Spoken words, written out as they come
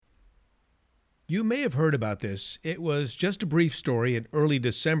You may have heard about this. It was just a brief story in early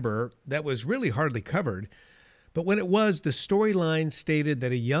December that was really hardly covered. But when it was, the storyline stated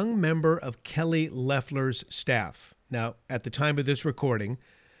that a young member of Kelly Loeffler's staff, now, at the time of this recording,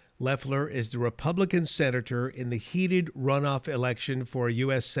 Loeffler is the Republican senator in the heated runoff election for a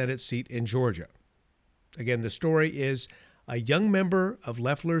U.S. Senate seat in Georgia. Again, the story is a young member of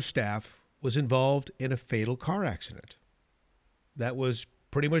Loeffler's staff was involved in a fatal car accident. That was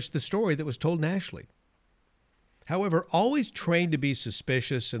pretty much the story that was told nationally. However, always trained to be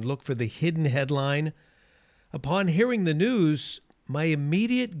suspicious and look for the hidden headline, upon hearing the news, my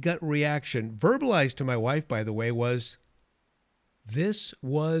immediate gut reaction, verbalized to my wife, by the way, was, this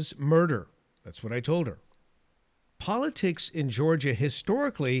was murder. That's what I told her. Politics in Georgia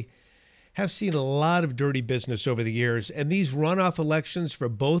historically have seen a lot of dirty business over the years, and these runoff elections for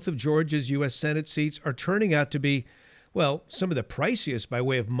both of Georgia's U.S. Senate seats are turning out to be, well, some of the priciest by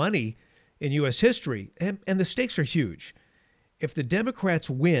way of money in U.S. history, and the stakes are huge. If the Democrats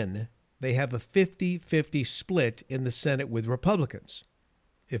win, they have a 50-50 split in the Senate with Republicans.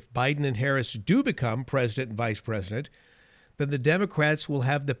 If Biden and Harris do become president and vice president, then the Democrats will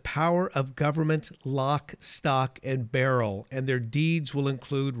have the power of government lock, stock, and barrel, and their deeds will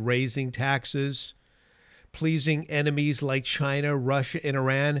include raising taxes, pleasing enemies like China, Russia, and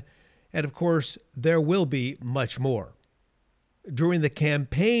Iran, and of course, there will be much more. During the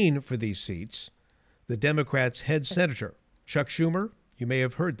campaign for these seats, the Democrats' head senator, Chuck Schumer, you may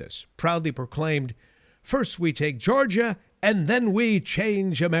have heard this, proudly proclaimed, "First we take Georgia, and then we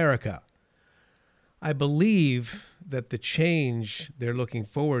change America." I believe that the change they're looking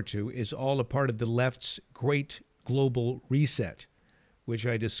forward to is all a part of the left's great global reset, which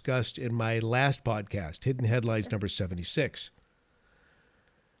I discussed in my last podcast, Hidden Headlines number 76.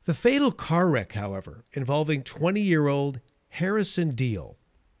 The fatal car wreck, however, involving 20-year-old Harrison Deal,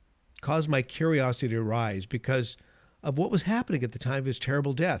 caused my curiosity to rise because of what was happening at the time of his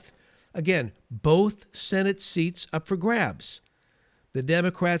terrible death. Again, both Senate seats up for grabs. The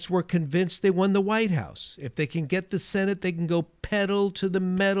Democrats were convinced they won the White House. If they can get the Senate, they can go pedal to the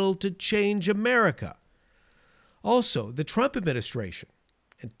metal to change America. Also, the Trump administration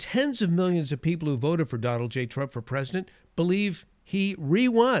and tens of millions of people who voted for Donald J. Trump for president believe he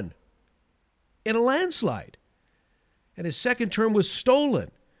re-won in a landslide. And his second term was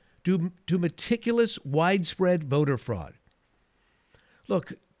stolen due to meticulous, widespread voter fraud.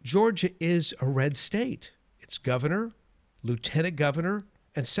 Look, Georgia is a red state. Its governor, lieutenant governor,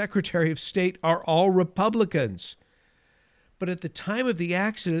 and secretary of state are all Republicans. But at the time of the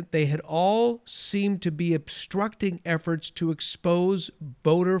accident, they had all seemed to be obstructing efforts to expose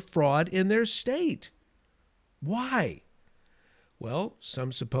voter fraud in their state. Why? Well,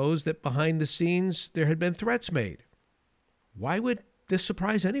 some suppose that behind the scenes there had been threats made. Why would this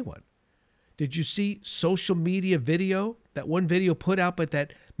surprise anyone? Did you see social media video? That one video put out by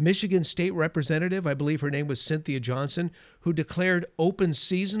that Michigan state representative, I believe her name was Cynthia Johnson, who declared open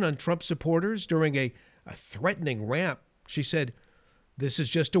season on Trump supporters during a threatening rant. She said, "This is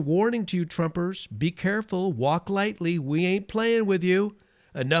just a warning to you, Trumpers. Be careful. Walk lightly. We ain't playing with you.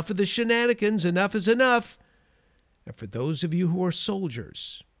 Enough of the shenanigans. Enough is enough. And for those of you who are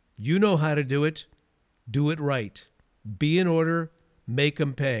soldiers, you know how to do it. Do it right. Be in order. Make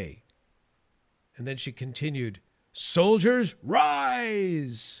them pay." And then she continued, "Soldiers,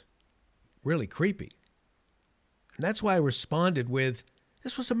 rise!" Really creepy. And that's why I responded with,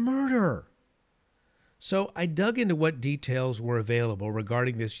 this was a murder. So I dug into what details were available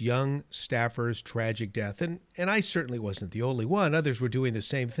regarding this young staffer's tragic death. And I certainly wasn't the only one. Others were doing the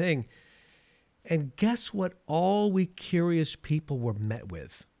same thing. And guess what all we curious people were met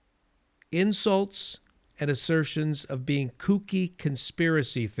with? Insults and assertions of being kooky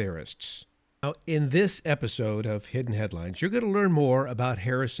conspiracy theorists. Now, in this episode of Hidden Headlines, you're going to learn more about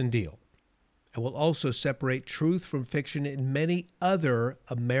Harrison Deal. And we'll also separate truth from fiction in many other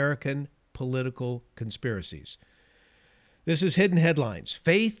American political conspiracies. This is Hidden Headlines,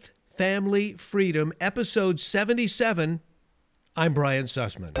 Faith, Family, Freedom, episode 77. I'm Brian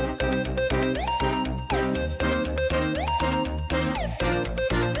Sussman.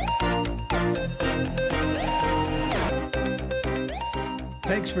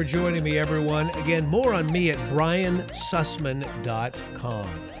 Thanks for joining me, everyone. Again, more on me at briansussman.com.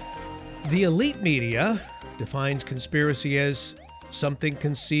 The elite media defines conspiracy as something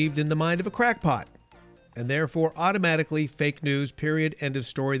conceived in the mind of a crackpot, and therefore automatically fake news, period, end of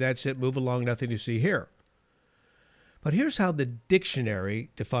story, that's it, move along, nothing to see here. But here's how the dictionary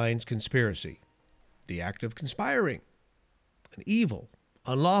defines conspiracy: the act of conspiring, an evil,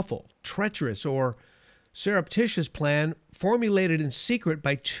 unlawful, treacherous, or surreptitious plan formulated in secret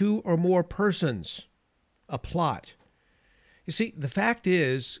by two or more persons. A plot. You see, the fact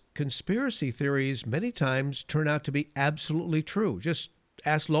is, conspiracy theories many times turn out to be absolutely true. Just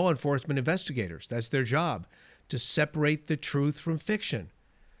ask law enforcement investigators. That's their job, to separate the truth from fiction.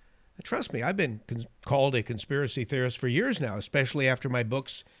 And trust me, I've been called a conspiracy theorist for years now, especially after my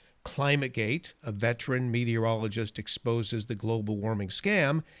books ClimateGate, a veteran meteorologist exposes the global warming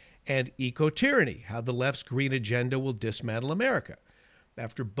scam, and Eco-Tyranny, how the left's green agenda will dismantle America.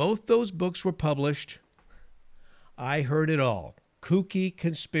 After both those books were published, I heard it all. Kooky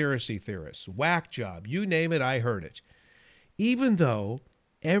conspiracy theorists, whack job, you name it, I heard it. Even though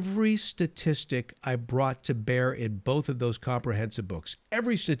every statistic I brought to bear in both of those comprehensive books,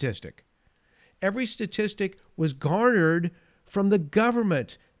 every statistic was garnered from the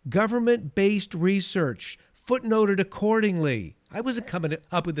government-based research, footnoted accordingly. I wasn't coming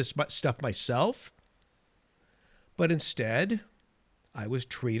up with this stuff myself. But instead, I was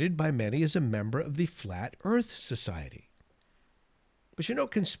treated by many as a member of the Flat Earth Society. But you know,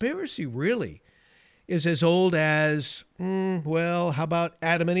 conspiracy really is as old as, how about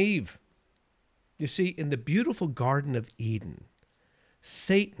Adam and Eve? You see, in the beautiful Garden of Eden,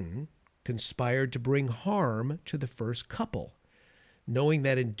 Satan conspired to bring harm to the first couple, knowing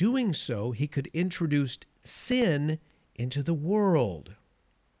that in doing so, he could introduce sin into the world.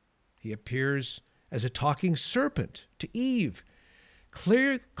 He appears as a talking serpent to Eve,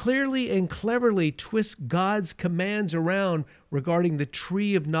 clearly and cleverly twists God's commands around regarding the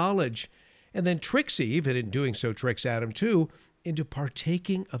tree of knowledge, and then tricks Eve, and in doing so tricks Adam too, into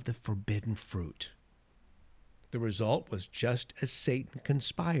partaking of the forbidden fruit. The result was just as Satan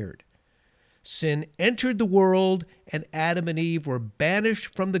conspired. Sin entered the world, and Adam and Eve were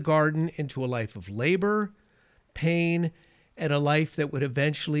banished from the garden into a life of labor, pain, and a life that would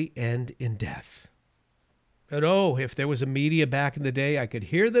eventually end in death. And oh, if there was a media back in the day, I could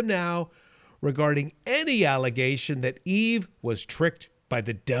hear them now regarding any allegation that Eve was tricked by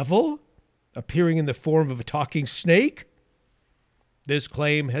the devil, appearing in the form of a talking snake. This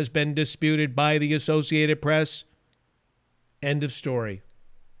claim has been disputed by the Associated Press. End of story.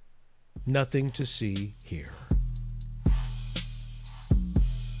 Nothing to see here.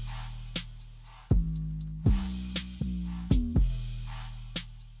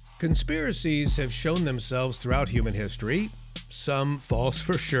 Conspiracies have shown themselves throughout human history, some false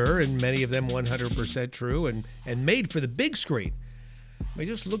for sure, and many of them 100% true and made for the big screen. We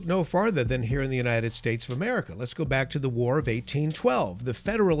just look no farther than here in the United States of America. Let's go back to the War of 1812. The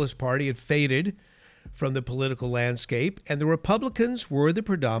Federalist Party had faded from the political landscape, and the Republicans were the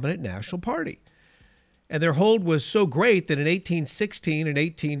predominant national party. And their hold was so great that in 1816 and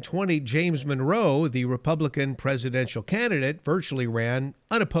 1820, James Monroe, the Republican presidential candidate, virtually ran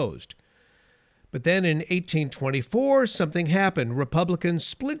unopposed. But then in 1824, something happened. Republicans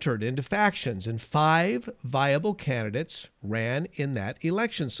splintered into factions, and 5 viable candidates ran in that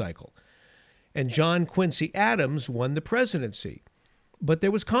election cycle. And John Quincy Adams won the presidency. But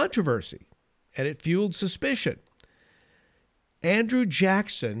there was controversy, and it fueled suspicion. Andrew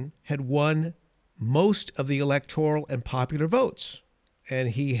Jackson had won most of the electoral and popular votes, and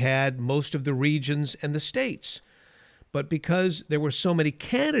he had most of the regions and the states. But because there were so many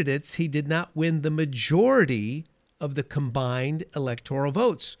candidates, he did not win the majority of the combined electoral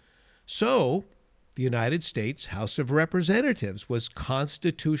votes. So the United States House of Representatives was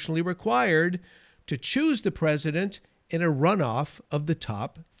constitutionally required to choose the president in a runoff of the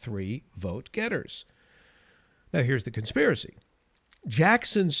top 3 vote getters. Now here's the conspiracy.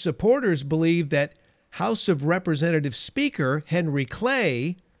 Jackson's supporters believed that House of Representatives Speaker Henry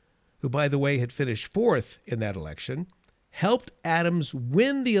Clay, who, by the way, had finished 4th in that election, helped Adams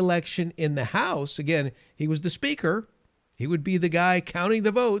win the election in the House. Again, he was the Speaker. He would be the guy counting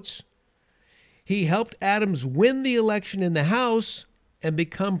the votes. He helped Adams win the election in the House and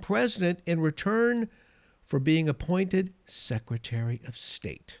become president in return for being appointed Secretary of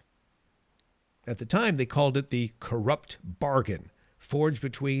State. At the time, they called it the corrupt bargain forged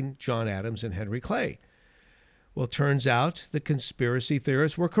between John Adams and Henry Clay. Well, it turns out the conspiracy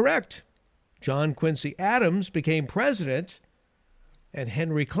theorists were correct. John Quincy Adams became president, and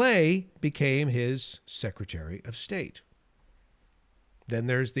Henry Clay became his Secretary of State. Then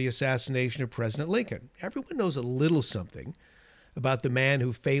there's the assassination of President Lincoln. Everyone knows a little something about the man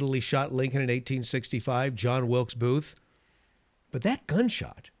who fatally shot Lincoln in 1865, John Wilkes Booth. But that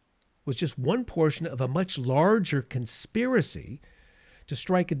gunshot was just one portion of a much larger conspiracy to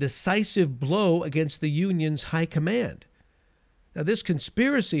strike a decisive blow against the Union's high command. Now, this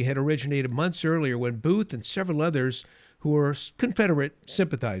conspiracy had originated months earlier when Booth and several others who were Confederate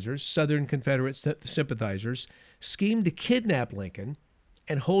sympathizers, Southern Confederate sympathizers, schemed to kidnap Lincoln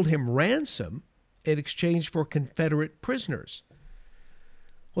and hold him ransom in exchange for Confederate prisoners.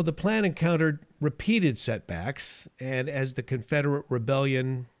 Well, the plan encountered repeated setbacks, and as the Confederate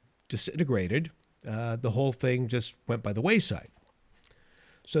rebellion disintegrated, the whole thing just went by the wayside.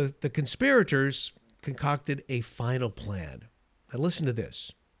 So the conspirators concocted a final plan. And listen to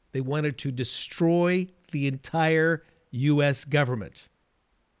this. They wanted to destroy the entire U.S. government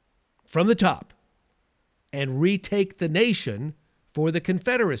from the top and retake the nation for the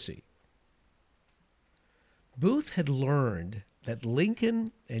Confederacy. Booth had learned that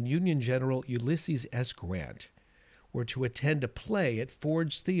Lincoln and Union General Ulysses S. Grant were to attend a play at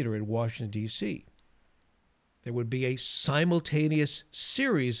Ford's Theater in Washington, D.C. There would be a simultaneous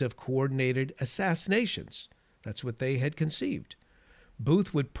series of coordinated assassinations. That's what they had conceived.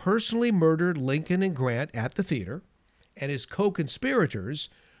 Booth would personally murder Lincoln and Grant at the theater, and his co-conspirators,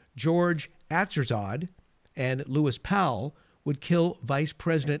 George Atzerodt and Lewis Powell, would kill Vice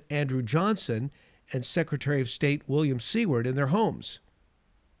President Andrew Johnson and Secretary of State William Seward in their homes.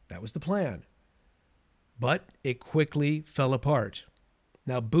 That was the plan. But it quickly fell apart.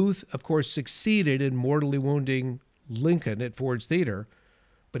 Now, Booth, of course, succeeded in mortally wounding Lincoln at Ford's Theater,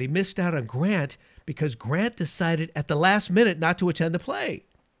 but he missed out on Grant because Grant decided at the last minute not to attend the play.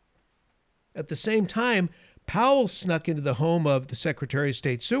 At the same time, Powell snuck into the home of the Secretary of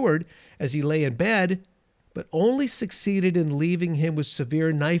State Seward as he lay in bed, but only succeeded in leaving him with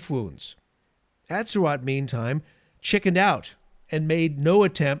severe knife wounds. Atzerodt, meantime, chickened out and made no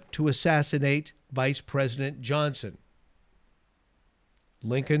attempt to assassinate Vice President Johnson.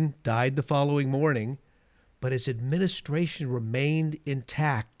 Lincoln died the following morning, but his administration remained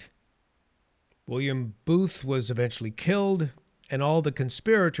intact. William Booth was eventually killed, and all the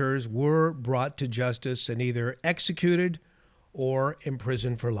conspirators were brought to justice and either executed or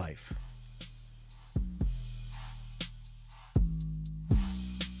imprisoned for life.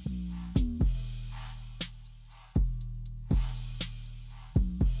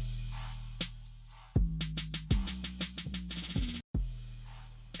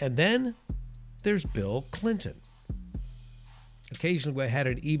 And then there's Bill Clinton. Occasionally, I had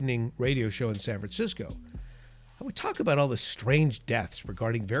an evening radio show in San Francisco. I would talk about all the strange deaths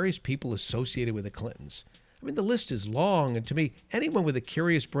regarding various people associated with the Clintons. I mean, the list is long, and to me, anyone with a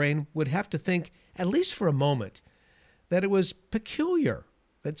curious brain would have to think, at least for a moment, that it was peculiar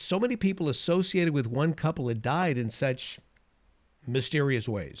that so many people associated with one couple had died in such mysterious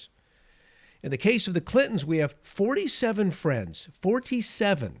ways. In the case of the Clintons, we have 47 friends,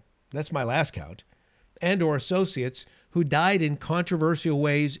 47, that's my last count, and or associates who died in controversial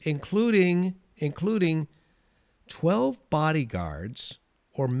ways, including 12 bodyguards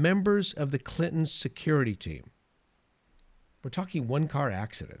or members of the Clintons' security team. We're talking one-car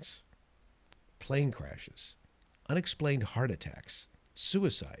accidents, plane crashes, unexplained heart attacks,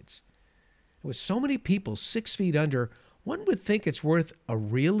 suicides. With so many people 6 feet under, one would think it's worth a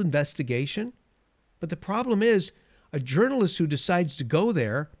real investigation. But the problem is, a journalist who decides to go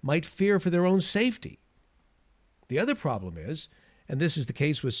there might fear for their own safety. The other problem is, and this is the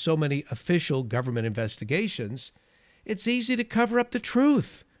case with so many official government investigations, it's easy to cover up the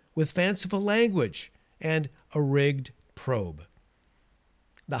truth with fanciful language and a rigged probe.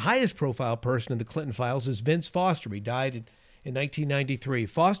 The highest profile person in the Clinton files is Vince Foster. He died in 1993.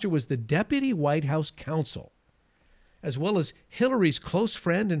 Foster was the deputy White House counsel, as well as Hillary's close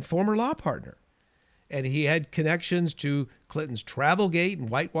friend and former law partner. And he had connections to Clinton's Travelgate and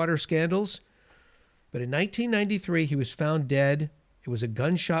Whitewater scandals. But in 1993, he was found dead. It was a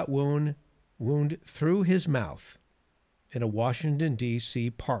gunshot wound through his mouth in a Washington,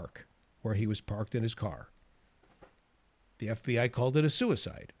 D.C. park where he was parked in his car. The FBI called it a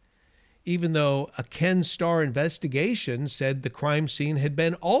suicide, even though a Ken Starr investigation said the crime scene had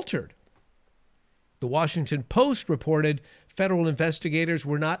been altered. The Washington Post reported federal investigators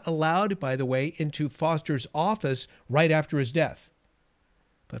were not allowed, by the way, into Foster's office right after his death.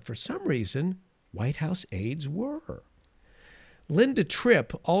 But for some reason, White House aides were. Linda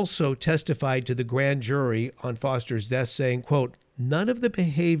Tripp also testified to the grand jury on Foster's death, saying, quote, "None of the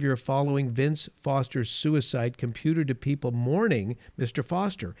behavior following Vince Foster's suicide computed to people mourning Mr.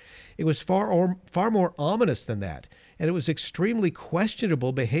 Foster. It was far more ominous than that, and it was extremely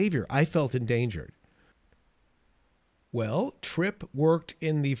questionable behavior. I felt endangered." Well, Tripp worked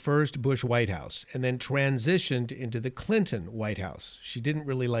in the first Bush White House and then transitioned into the Clinton White House. She didn't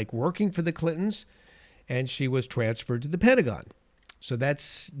really like working for the Clintons, and she was transferred to the Pentagon. So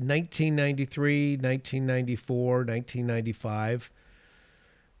that's 1993, 1994, 1995.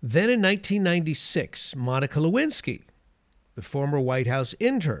 Then in 1996, Monica Lewinsky the former White House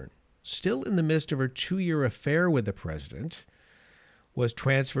intern, still in the midst of her 2-year affair with the president, was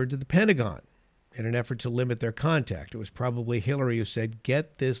transferred to the Pentagon in an effort to limit their contact. It was probably Hillary who said,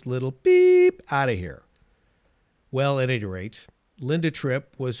 "Get this little beep out of here." Well, at any rate, Linda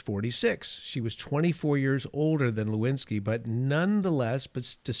Tripp was 46. She was 24 years older than Lewinsky, but nonetheless,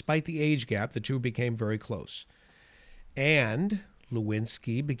 despite the age gap, the two became very close. And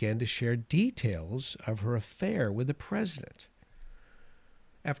Lewinsky began to share details of her affair with the president.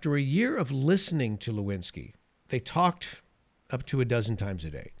 After a year of listening to Lewinsky, they talked up to a dozen times a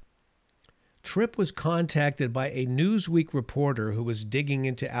day. Tripp was contacted by a Newsweek reporter who was digging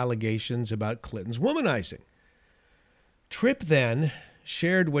into allegations about Clinton's womanizing. Tripp then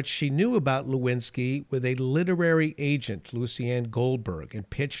shared what she knew about Lewinsky with a literary agent, Lucien Goldberg, and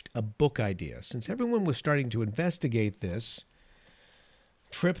pitched a book idea. Since everyone was starting to investigate this,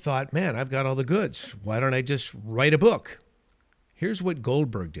 Tripp thought, man, I've got all the goods. Why don't I just write a book? Here's what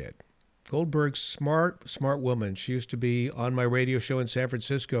Goldberg did. Goldberg's smart woman. She used to be on my radio show in San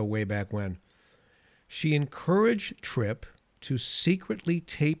Francisco way back when. She encouraged Tripp to secretly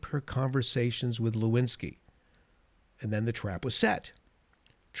tape her conversations with Lewinsky. And then the trap was set.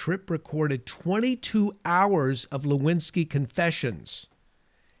 Tripp recorded 22 hours of Lewinsky confessions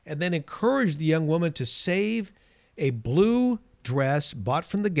and then encouraged the young woman to save a blue dress bought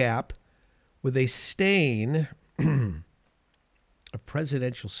from the Gap with a stain of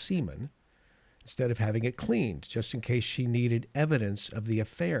presidential semen instead of having it cleaned, just in case she needed evidence of the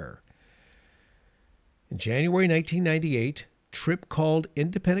affair. In January 1998, Tripp called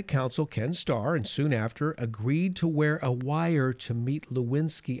independent counsel Ken Starr and soon after agreed to wear a wire to meet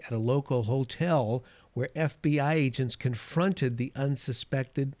Lewinsky at a local hotel where FBI agents confronted the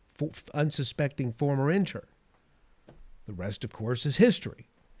unsuspecting former intern. The rest, of course, is history,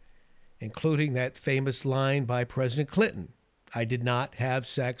 including that famous line by President Clinton, "I did not have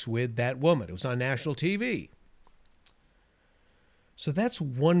sex with that woman." It was on national TV. So that's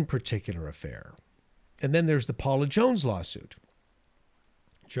one particular affair. And then there's the Paula Jones lawsuit.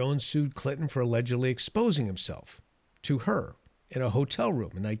 Jones sued Clinton for allegedly exposing himself to her in a hotel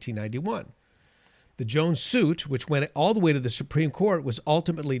room in 1991. The Jones suit, which went all the way to the Supreme Court, was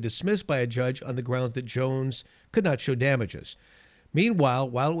ultimately dismissed by a judge on the grounds that Jones could not show damages. Meanwhile,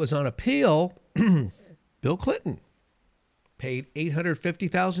 while it was on appeal, Bill Clinton paid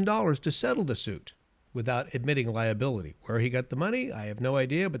 $850,000 to settle the suit without admitting liability. Where he got the money, I have no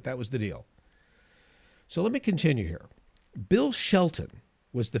idea, but that was the deal. So let me continue here. Bill Shelton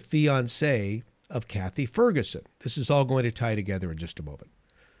was the fiancé of Kathy Ferguson. This is all going to tie together in just a moment.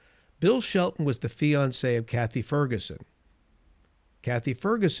 Bill Shelton was the fiancé of Kathy Ferguson. Kathy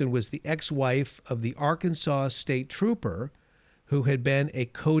Ferguson was the ex-wife of the Arkansas state trooper who had been a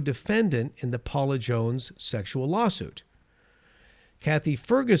co-defendant in the Paula Jones sexual lawsuit. Kathy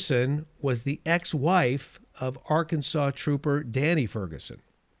Ferguson was the ex-wife of Arkansas trooper Danny Ferguson.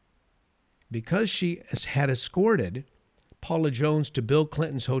 Because she had escorted Paula Jones to Bill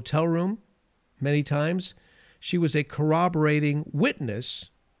Clinton's hotel room many times, she was a corroborating witness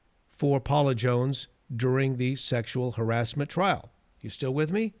for Paula Jones during the sexual harassment trial. You still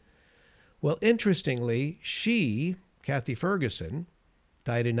with me? Well, interestingly, she, Kathy Ferguson,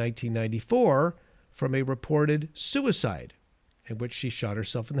 died in 1994 from a reported suicide in which she shot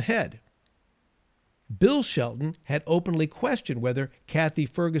herself in the head. Bill Shelton had openly questioned whether Kathy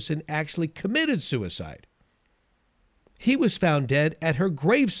Ferguson actually committed suicide. He was found dead at her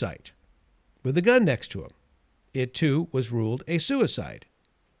gravesite with a gun next to him. It, too, was ruled a suicide.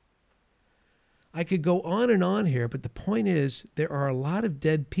 I could go on and on here, but the point is there are a lot of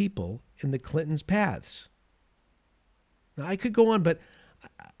dead people in the Clintons' paths. Now, I could go on, but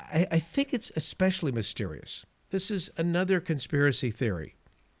I think it's especially mysterious. This is another conspiracy theory.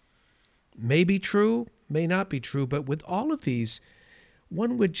 May be true, may not be true, but with all of these,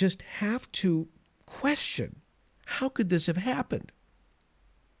 one would just have to question, how could this have happened?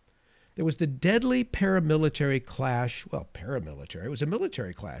 There was the deadly paramilitary clash, it was a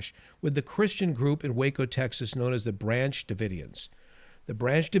military clash, with the Christian group in Waco, Texas, known as the Branch Davidians. The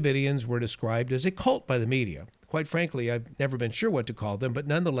Branch Davidians were described as a cult by the media. Quite frankly, I've never been sure what to call them, but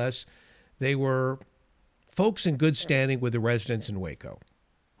nonetheless, they were folks in good standing with the residents in Waco.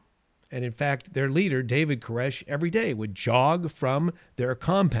 And in fact, their leader, David Koresh, every day would jog from their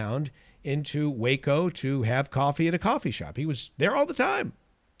compound into Waco to have coffee at a coffee shop. He was there all the time.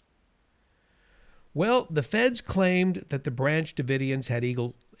 Well, the feds claimed that the Branch Davidians had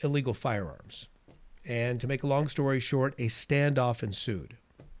illegal firearms. And to make a long story short, a standoff ensued.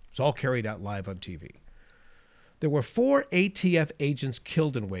 It's all carried out live on TV. There were 4 ATF agents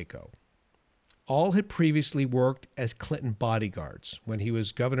killed in Waco. all had previously worked as Clinton bodyguards when he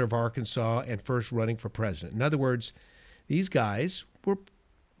was governor of Arkansas and first running for president. In other words, these guys were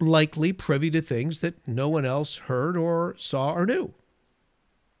likely privy to things that no one else heard or saw or knew.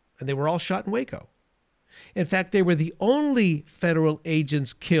 And they were all shot in Waco. In fact, they were the only federal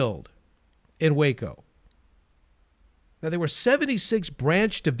agents killed in Waco. Now, there were 76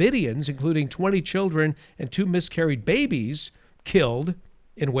 Branch Davidians, including 20 children and 2 miscarried babies, killed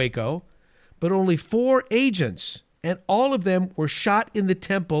in Waco, but only 4 agents, and all of them were shot in the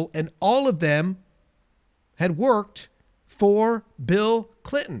temple, and all of them had worked for Bill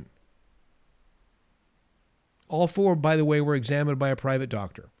Clinton. All 4, by the way, were examined by a private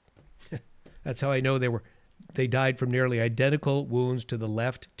doctor. That's how I know they died from nearly identical wounds to the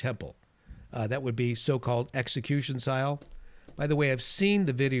left temple. That would be so-called execution style. By the way, I've seen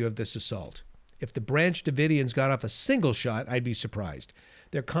the video of this assault. If the Branch Davidians got off a single shot, I'd be surprised.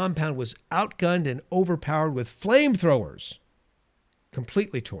 Their compound was outgunned and overpowered with flamethrowers,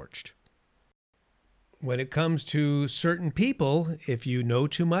 completely torched. When it comes to certain people, if you know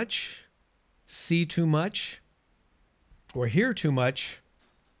too much, see too much, or hear too much,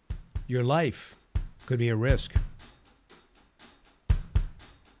 your life could be at risk.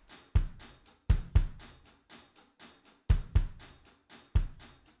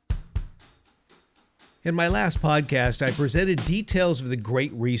 In my last podcast, I presented details of the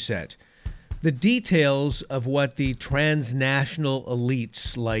Great Reset, the details of what the transnational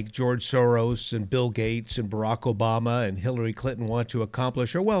elites like George Soros and Bill Gates and Barack Obama and Hillary Clinton want to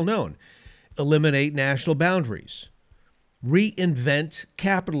accomplish are well known. Eliminate national boundaries, reinvent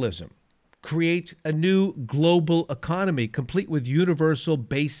capitalism, create a new global economy complete with universal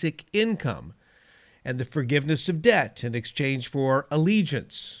basic income and the forgiveness of debt in exchange for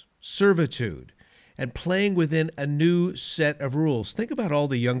allegiance, servitude, and playing within a new set of rules. Think about all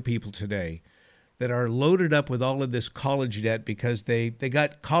the young people today that are loaded up with all of this college debt because they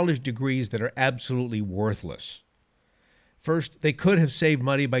got college degrees that are absolutely worthless. First, they could have saved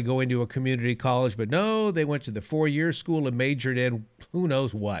money by going to a community college, but no, they went to the 4-year school and majored in who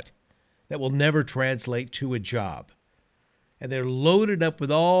knows what. That will never translate to a job. And they're loaded up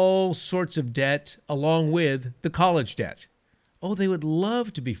with all sorts of debt along with the college debt. Oh, they would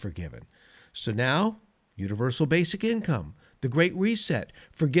love to be forgiven. So now, universal basic income, the Great Reset,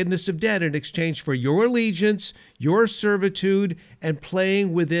 forgiveness of debt in exchange for your allegiance, your servitude, and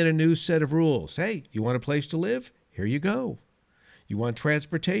playing within a new set of rules. Hey, you want a place to live? Here you go. You want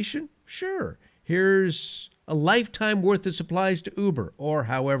transportation? Sure. Here's a lifetime worth of supplies to Uber, or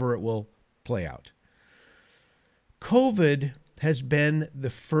however it will play out. COVID has been the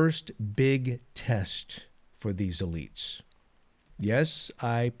first big test for these elites. Yes,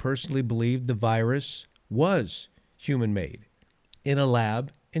 I personally believe the virus was human-made in a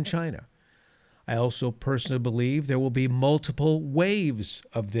lab in China. I also personally believe there will be multiple waves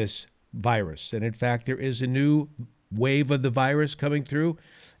of this virus. And in fact, there is a new wave of the virus coming through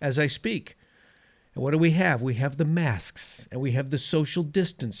as I speak. And what do we have? We have the masks, and we have the social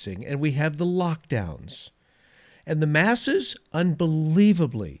distancing, and we have the lockdowns. And the masses,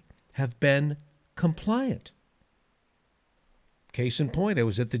 unbelievably, have been compliant. Case in point, I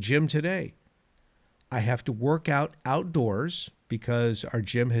was at the gym today. I have to work out outdoors because our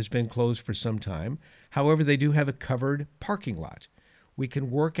gym has been closed for some time. However, they do have a covered parking lot. We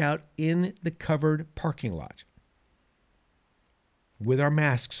can work out in the covered parking lot with our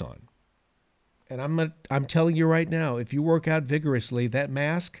masks on. And I'm telling you right now, if you work out vigorously, that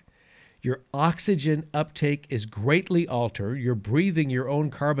mask, your oxygen uptake is greatly altered. You're breathing your own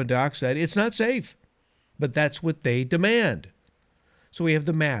carbon dioxide. It's not safe, but that's what they demand. So we have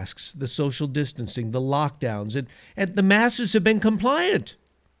the masks, the social distancing, the lockdowns, and the masses have been compliant.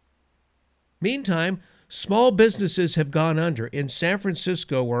 Meantime, small businesses have gone under. In San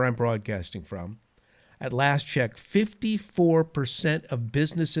Francisco, where I'm broadcasting from, at last check, 54% of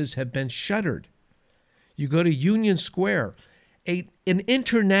businesses have been shuttered. You go to Union Square, an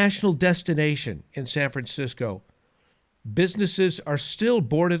international destination in San Francisco. Businesses are still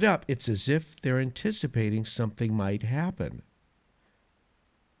boarded up. It's as if they're anticipating something might happen.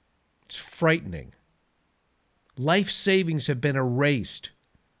 It's frightening. Life savings have been erased.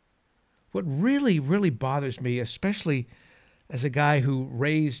 What really, really bothers me, especially as a guy who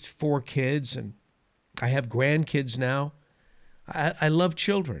raised 4 kids and I have grandkids now, I love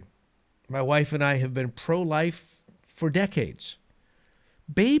children. My wife and I have been pro-life for decades.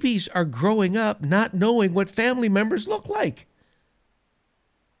 Babies are growing up not knowing what family members look like.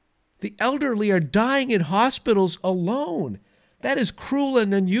 The elderly are dying in hospitals alone. That is cruel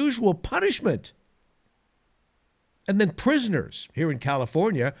and unusual punishment. And then prisoners here in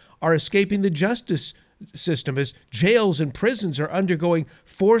California are escaping the justice system as jails and prisons are undergoing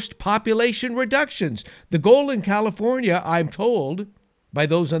forced population reductions. The goal in California, I'm told by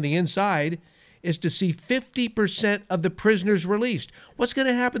those on the inside, is to see 50% of the prisoners released. What's going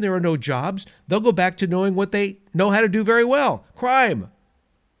to happen? There are no jobs. They'll go back to knowing what they know how to do very well: crime.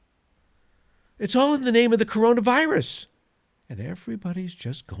 It's all in the name of the coronavirus. And everybody's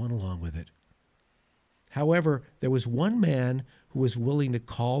just going along with it. However, there was one man who was willing to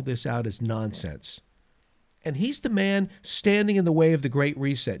call this out as nonsense. And he's the man standing in the way of the Great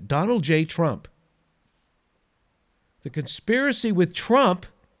Reset, Donald J. Trump. The conspiracy with Trump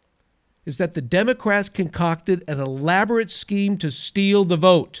is that the Democrats concocted an elaborate scheme to steal the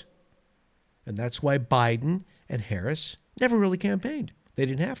vote. And that's why Biden and Harris never really campaigned. They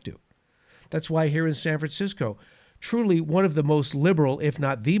didn't have to. That's why here in San Francisco, truly one of the most liberal, if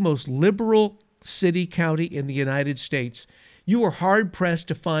not the most liberal city, county in the United States, you were hard-pressed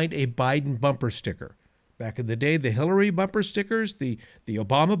to find a Biden bumper sticker. Back in the day, the Hillary bumper stickers, the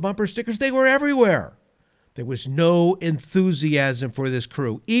Obama bumper stickers, they were everywhere. There was no enthusiasm for this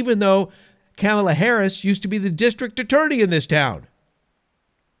crew, even though Kamala Harris used to be the district attorney in this town.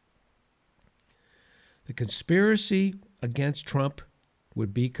 The conspiracy against Trump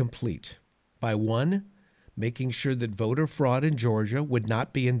would be complete by, one, making sure that voter fraud in Georgia would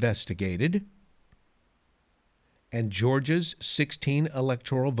not be investigated, and Georgia's 16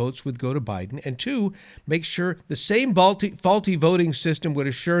 electoral votes would go to Biden, and two, make sure the same faulty voting system would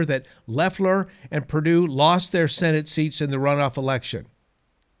assure that Loeffler and Perdue lost their Senate seats in the runoff election.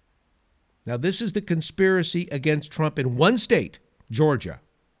 Now, this is the conspiracy against Trump in one state, Georgia.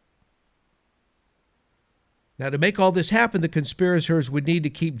 Now, to make all this happen, the conspirators would need to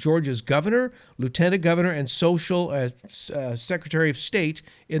keep Georgia's governor, lieutenant governor, and secretary of state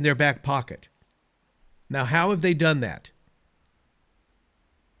in their back pocket. Now, how have they done that?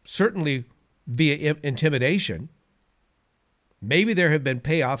 Certainly via intimidation. Maybe there have been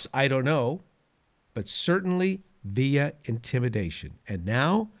payoffs, I don't know, but certainly via intimidation. And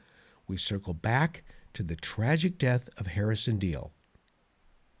now we circle back to the tragic death of Harrison Deal.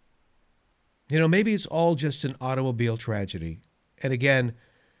 You know, maybe it's all just an automobile tragedy. And again,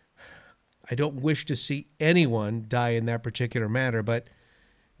 I don't wish to see anyone die in that particular manner, but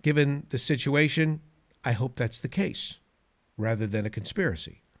given the situation, I hope that's the case, rather than a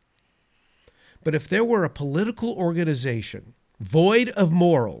conspiracy. But if there were a political organization void of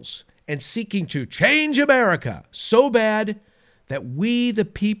morals and seeking to change America so bad that we, the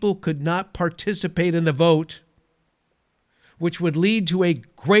people, could not participate in the vote, which would lead to a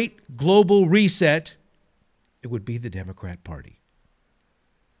great global reset, it would be the Democrat Party.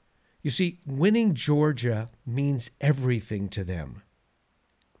 You see, winning Georgia means everything to them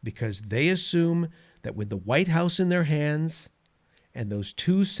because they assume that with the White House in their hands and those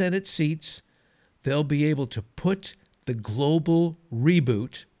 2 Senate seats, they'll be able to put the global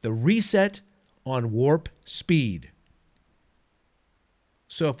reboot, the reset, on warp speed.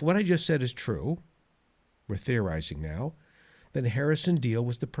 So if what I just said is true, we're theorizing now, then Harrison Deal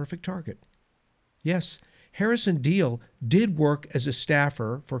was the perfect target. Yes, Harrison Deal did work as a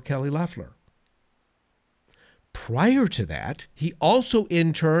staffer for Kelly Loeffler. Prior to that, he also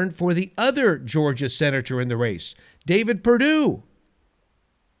interned for the other Georgia senator in the race, David Perdue.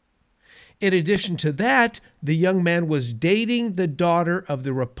 In addition to that, the young man was dating the daughter of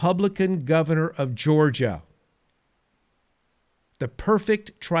the Republican governor of Georgia. The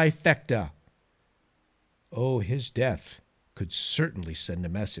perfect trifecta. Oh, his death could certainly send a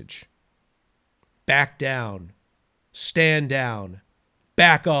message. Back down, stand down,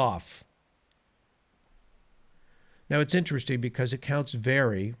 back off. Now, it's interesting because accounts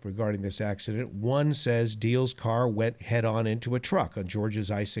vary regarding this accident. One says Deal's car went head-on into a truck on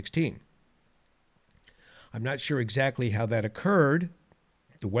Georgia's I-16. I'm not sure exactly how that occurred.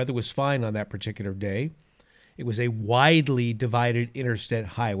 The weather was fine on that particular day. It was a widely divided interstate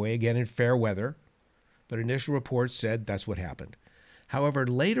highway, again in fair weather, but initial reports said that's what happened. However,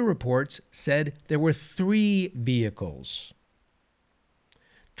 later reports said there were 3 vehicles.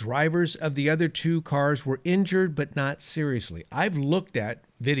 Drivers of the other 2 cars were injured, but not seriously. I've looked at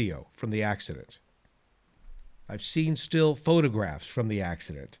video from the accident. I've seen still photographs from the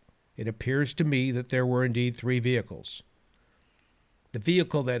accident. It appears to me that there were indeed 3 vehicles. The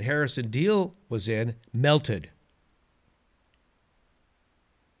vehicle that Harrison Deal was in melted.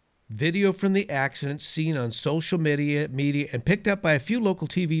 Video from the accident seen on social media and picked up by a few local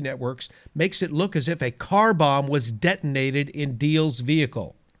TV networks makes it look as if a car bomb was detonated in Deal's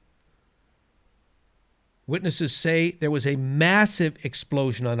vehicle. Witnesses say there was a massive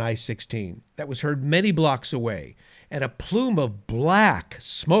explosion on I-16 that was heard many blocks away, and a plume of black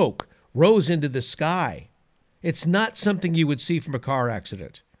smoke rose into the sky. It's not something you would see from a car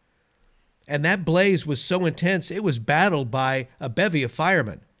accident. And that blaze was so intense, it was battled by a bevy of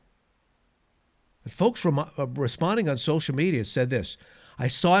firemen. And folks responding on social media said this: "I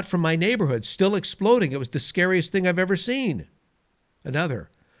saw it from my neighborhood, still exploding. It was the scariest thing I've ever seen." Another: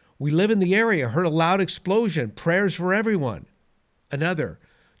 "We live in the area, heard a loud explosion, prayers for everyone." Another: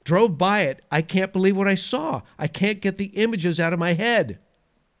 "Drove by it. I can't believe what I saw. I can't get the images out of my head."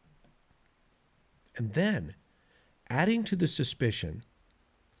 And then, adding to the suspicion,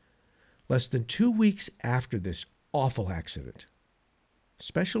 less than 2 weeks after this awful accident,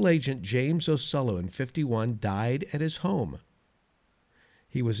 Special Agent James O'Sullivan, 51, died at his home.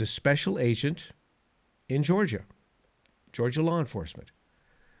 He was a special agent in Georgia law enforcement.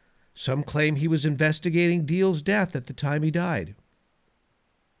 Some claim he was investigating Deal's death at the time he died.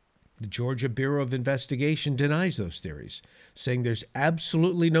 The Georgia Bureau of Investigation denies those theories, saying there's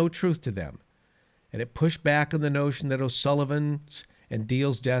absolutely no truth to them, and it pushed back on the notion that O'Sullivan's and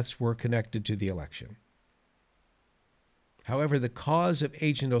Deal's deaths were connected to the election. However, the cause of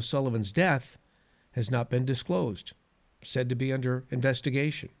Agent O'Sullivan's death has not been disclosed, said to be under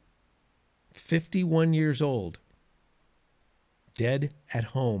investigation. 51 years old, dead at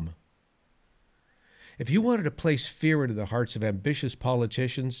home. If you wanted to place fear into the hearts of ambitious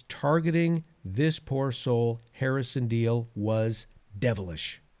politicians, targeting this poor soul, Harrison Deal, was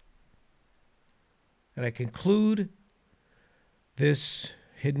devilish. And I conclude this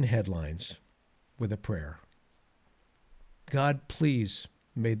Hidden Headlines with a prayer. God, please,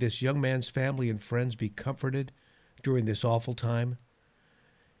 may this young man's family and friends be comforted during this awful time.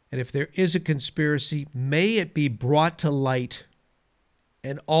 And if there is a conspiracy, may it be brought to light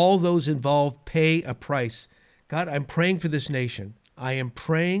and all those involved pay a price. God, I'm praying for this nation. I am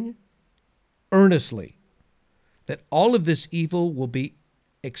praying earnestly that all of this evil will be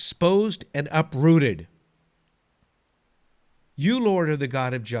exposed and uprooted. You, Lord, are the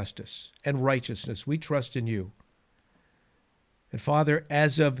God of justice and righteousness. We trust in you. And Father,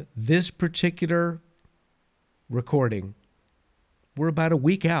 as of this particular recording, we're about a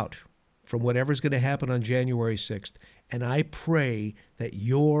week out from whatever's going to happen on January 6th. And I pray that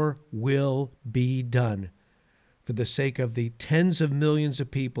your will be done for the sake of the tens of millions of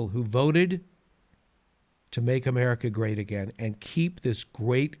people who voted to make America great again and keep this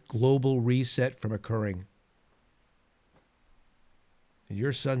great global reset from occurring. In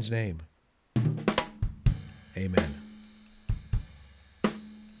your Son's name, amen.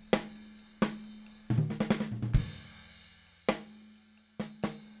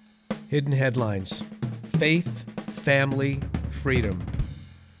 Hidden Headlines: faith, family, freedom.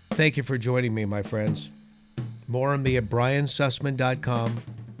 Thank you for joining me, my friends. More on me at briansussman.com.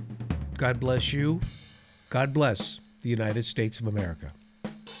 God bless you. God bless the United States of America.